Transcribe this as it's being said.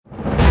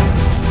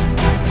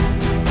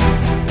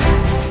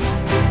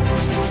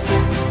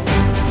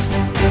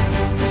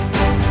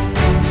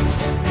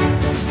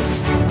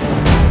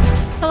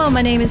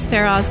my name is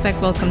Farah Osbeck.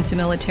 Welcome to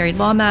Military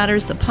Law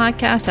Matters, the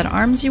podcast that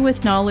arms you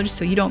with knowledge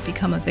so you don't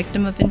become a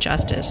victim of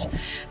injustice.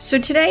 So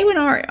today on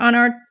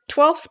our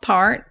 12th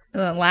part,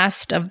 the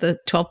last of the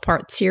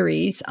 12-part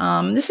series,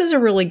 this is a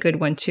really good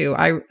one too.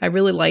 I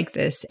really like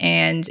this,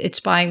 and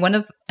it's by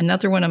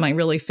another one of my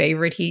really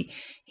favorite.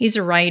 He's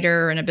a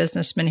writer and a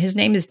businessman. His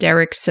name is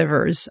Derek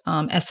Sivers,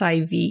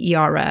 Sivers,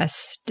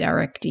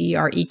 Derek,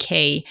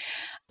 Derek.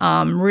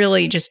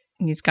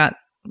 He's got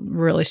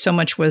really so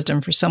much wisdom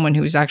for someone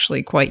who's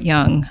actually quite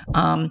young.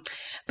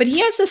 But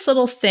he has this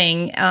little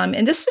thing,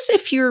 and this is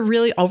if you're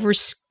really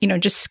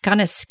just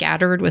kind of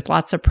scattered with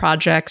lots of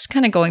projects,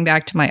 kind of going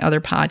back to my other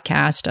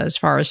podcast as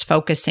far as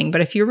focusing. But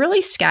if you're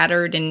really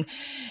scattered and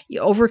you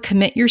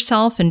overcommit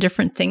yourself in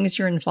different things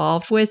you're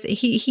involved with,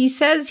 he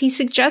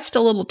suggests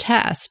a little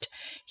test.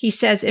 He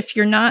says, if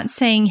you're not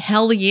saying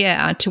hell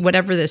yeah to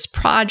whatever this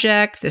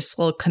project, this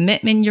little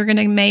commitment you're going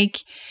to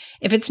make,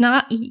 if it's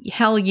not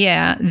hell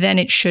yeah, then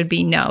it should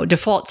be no,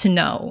 default to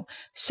no.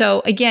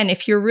 So again,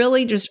 if you're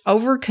really just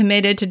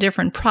overcommitted to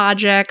different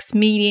projects,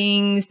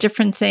 meetings,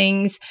 different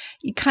things,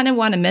 you kind of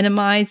want to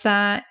minimize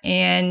that,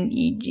 and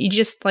you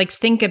just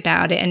think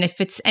about it. And if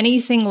it's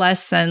anything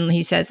less than,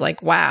 he says,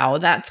 wow,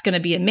 that's going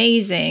to be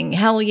amazing,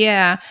 hell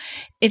yeah.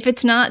 If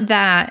it's not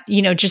that,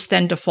 just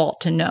then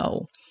default to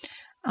no.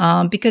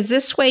 Because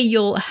this way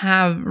you'll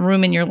have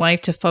room in your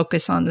life to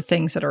focus on the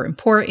things that are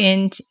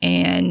important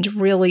and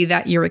really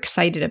that you're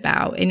excited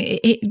about.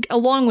 And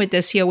along with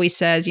this, he always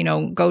says,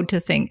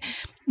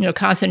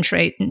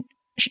 concentrate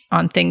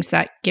on things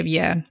that give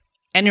you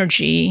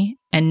energy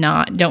and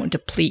don't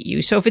deplete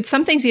you. So if it's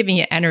something's giving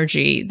you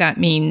energy, that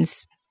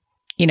means,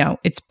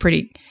 it's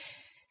pretty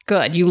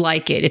good. You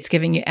like it. It's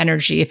giving you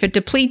energy. If it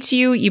depletes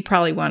you, you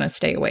probably want to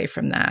stay away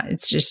from that.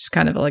 It's just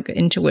kind of like an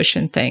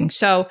intuition thing.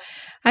 So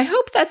I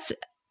hope that's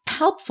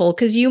helpful,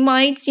 because you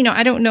might,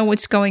 I don't know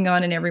what's going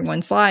on in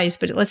everyone's lives,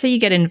 but let's say you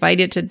get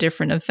invited to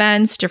different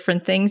events,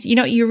 different things,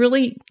 you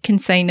really can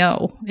say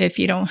no. If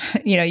you don't,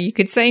 you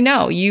could say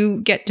no.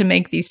 You get to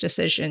make these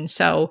decisions.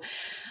 So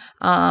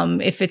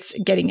if it's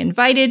getting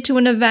invited to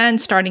an event,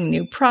 starting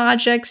new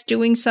projects,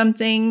 doing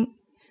something,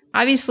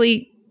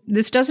 obviously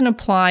this doesn't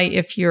apply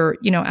if you're,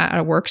 at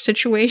a work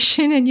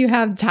situation and you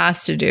have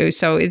tasks to do.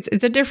 So it's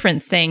a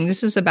different thing.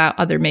 This is about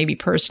other maybe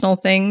personal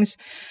things.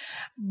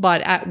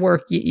 But at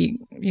work, you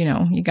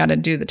got to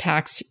do the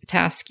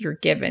task you're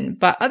given.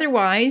 But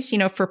otherwise,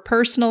 for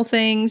personal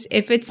things,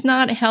 if it's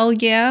not hell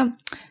yeah,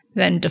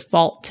 then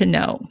default to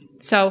no.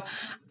 So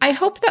I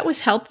hope that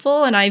was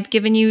helpful. And I've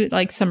given you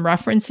some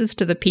references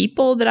to the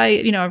people that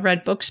I've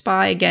read books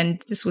by. Again,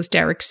 this was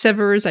Derek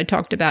Sivers. I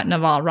talked about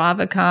Naval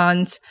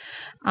Ravikant's.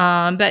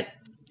 But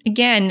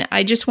again,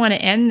 I just want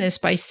to end this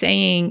by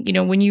saying,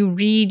 when you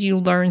read, you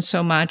learn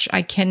so much.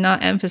 I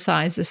cannot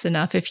emphasize this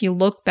enough. If you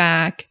look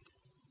back,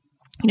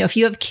 if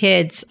you have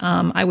kids,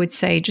 I would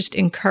say just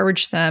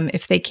encourage them,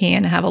 if they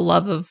can, have a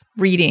love of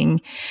reading.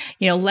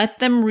 Let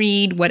them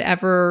read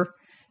whatever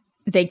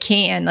they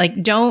can.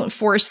 Don't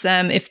force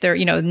them if they're,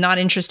 not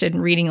interested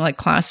in reading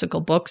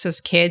classical books as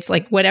kids.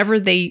 Whatever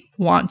they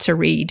want to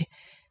read,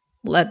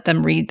 let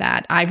them read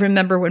that. I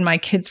remember when my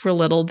kids were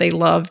little, they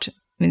loved,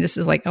 this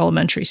is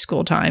elementary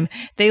school time.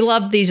 They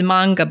loved these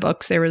manga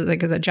books. There was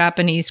a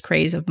Japanese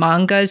craze of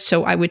mangas.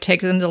 So I would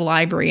take them to the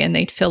library and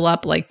they'd fill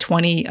up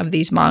 20 of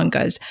these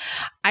mangas.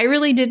 I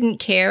really didn't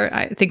care.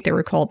 I think they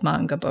were called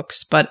manga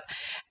books, but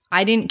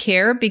I didn't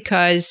care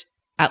because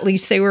at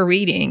least they were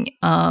reading.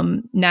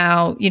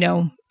 Now,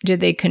 did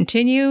they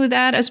continue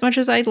that as much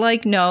as I'd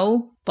like?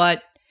 No,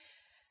 but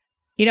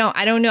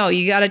I don't know.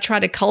 You got to try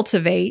to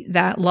cultivate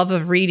that love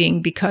of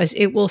reading because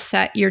it will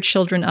set your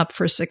children up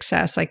for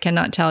success. I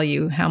cannot tell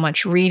you how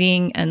much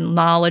reading and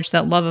knowledge,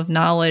 that love of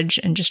knowledge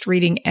and just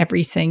reading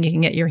everything you can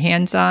get your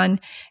hands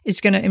on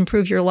is going to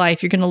improve your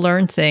life. You're going to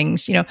learn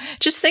things.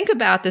 Just think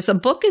about this. A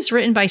book is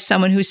written by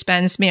someone who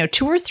spends,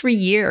 2 or 3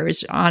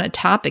 years on a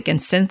topic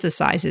and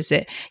synthesizes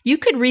it. You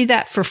could read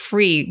that for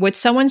free. What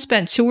someone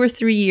spent 2 or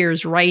 3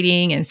 years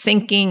writing and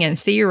thinking and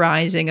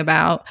theorizing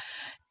about,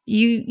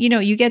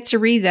 you get to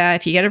read that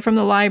if you get it from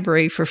the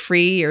library for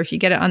free, or if you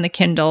get it on the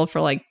Kindle for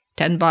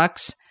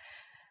 $10.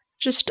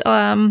 Just,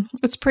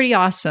 it's pretty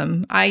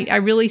awesome. I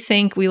really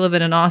think we live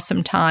in an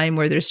awesome time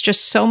where there's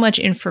just so much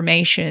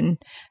information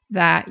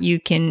that you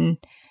can,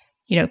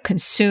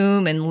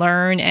 consume and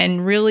learn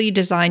and really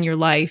design your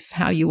life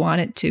how you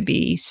want it to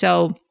be.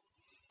 So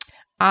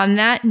on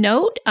that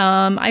note,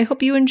 I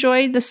hope you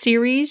enjoyed the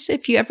series.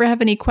 If you ever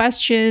have any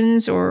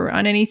questions or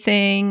on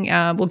anything,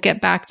 we'll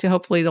get back to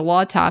hopefully the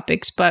law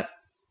topics, but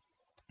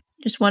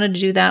just wanted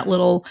to do that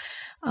little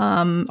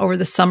over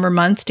the summer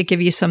months to give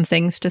you some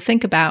things to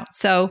think about.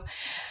 So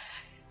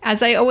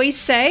as I always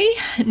say,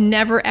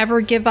 never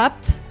ever give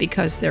up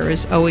because there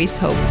is always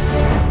hope.